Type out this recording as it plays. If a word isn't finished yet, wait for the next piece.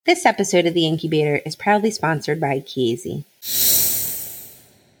This episode of The Incubator is proudly sponsored by Chiesi.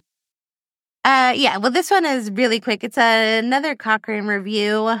 This one is really quick. It's another Cochrane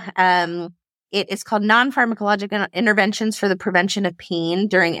review. It is called Non-pharmacological interventions for the prevention of pain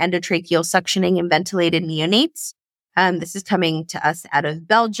during endotracheal suctioning in ventilated neonates. This is coming to us out of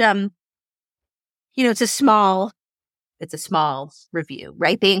Belgium. It's a small review,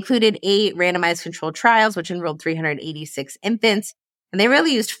 right? They included 8 randomized controlled trials, which enrolled 386 infants. And they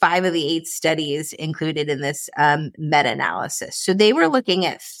really used 5 of the 8 studies included in this meta-analysis. So they were looking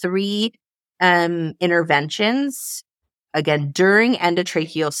at 3 interventions, again, during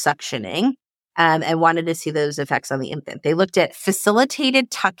endotracheal suctioning, and wanted to see those effects on the infant. They looked at facilitated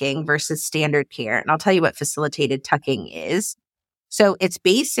tucking versus standard care. And I'll tell you what facilitated tucking is. So it's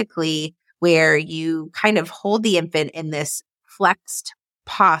basically where you kind of hold the infant in this flexed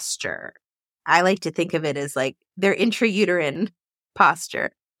posture. I like to think of it as like their intrauterine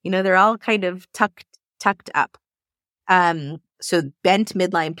posture. They're all kind of tucked up. So bent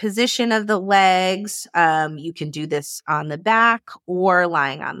midline position of the legs. You can do this on the back or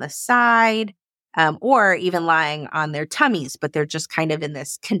lying on the side, or even lying on their tummies, but they're just kind of in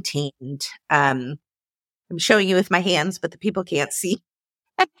this contained. I'm showing you with my hands, but the people can't see.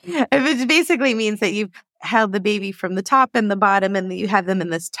 It basically means that you've held the baby from the top and the bottom, and you have them in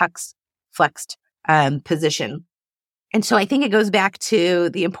this flexed position. And so I think it goes back to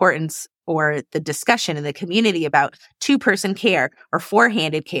the importance or the discussion in the community about 2-person care or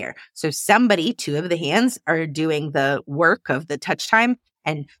 4-handed care. So 2 of the hands are doing the work of the touch time,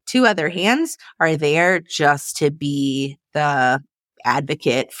 and 2 other hands are there just to be the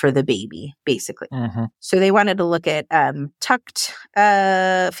advocate for the baby, basically. Mm-hmm. So they wanted to look at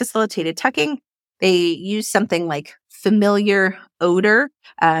facilitated tucking. They used something like familiar odor.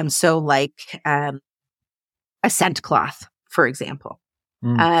 So like a scent cloth, for example.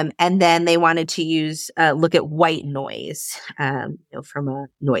 And then they wanted to look at white noise from a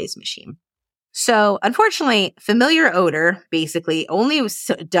noise machine. So unfortunately, familiar odor basically only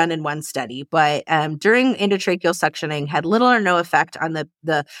was done in 1 study, but during endotracheal suctioning had little or no effect on the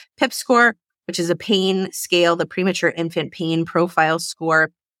PIP score, which is a pain scale, the premature infant pain profile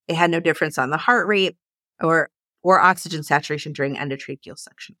score. It had no difference on the heart rate or oxygen saturation during endotracheal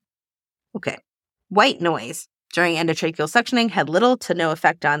suctioning. Okay. White noise during endotracheal suctioning had little to no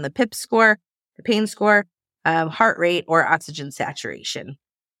effect on the PIP score, the pain score, heart rate, or oxygen saturation.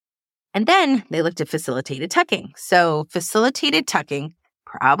 And then they looked at facilitated tucking. So facilitated tucking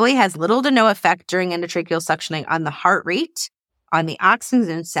probably has little to no effect during endotracheal suctioning on the heart rate, on the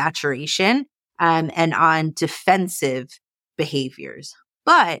oxygen saturation, and on defensive behaviors.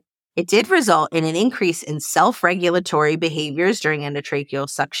 But it did result in an increase in self-regulatory behaviors during endotracheal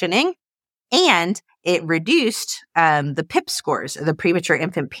suctioning, and it reduced the PIP scores, or the premature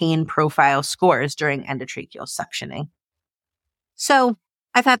infant pain profile scores, during endotracheal suctioning. So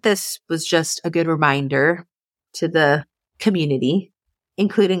I thought this was just a good reminder to the community,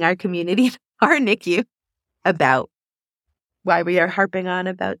 including our community, our NICU, about why we are harping on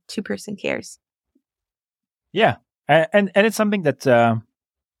about 2-person cares. Yeah. And it's something that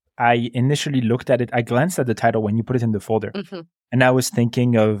I initially looked at it. I glanced at the title when you put it in the folder. Mm-hmm. And I was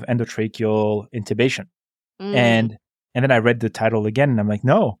thinking of endotracheal intubation. And then I read the title again and I'm like,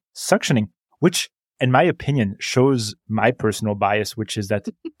 no, suctioning, which in my opinion shows my personal bias, which is that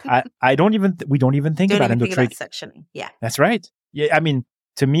we don't even think about endotracheal suctioning. Yeah. That's right. Yeah. I mean,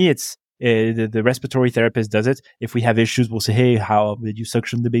 to me, it's the respiratory therapist does it. If we have issues, we'll say, hey, how did you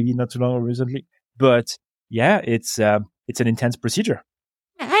suction the baby not too long recently? But yeah, it's an intense procedure.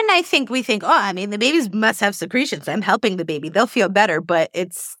 And I think we think, the babies must have secretions. I'm helping the baby. They'll feel better, but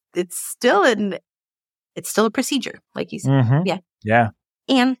it's still a procedure, like you said. Mm-hmm. Yeah. Yeah.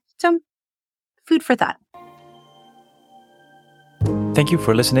 And some food for thought. Thank you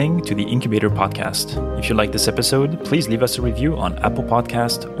for listening to the Incubator Podcast. If you like this episode, please leave us a review on Apple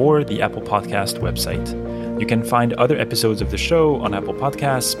Podcast or the Apple Podcast website. You can find other episodes of the show on Apple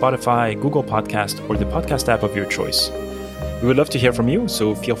Podcasts, Spotify, Google Podcast, or the podcast app of your choice. We would love to hear from you,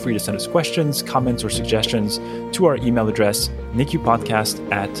 so feel free to send us questions, comments, or suggestions to our email address,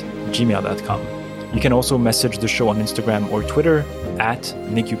 nicupodcast@gmail.com. You can also message the show on Instagram or Twitter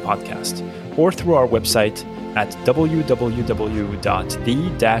 @NICUPodcast, or through our website at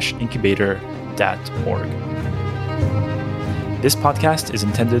www.the-incubator.org. This podcast is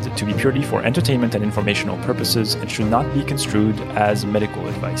intended to be purely for entertainment and informational purposes and should not be construed as medical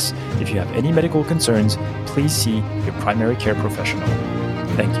advice. If you have any medical concerns, please see your primary care professional.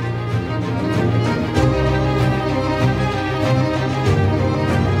 Thank you.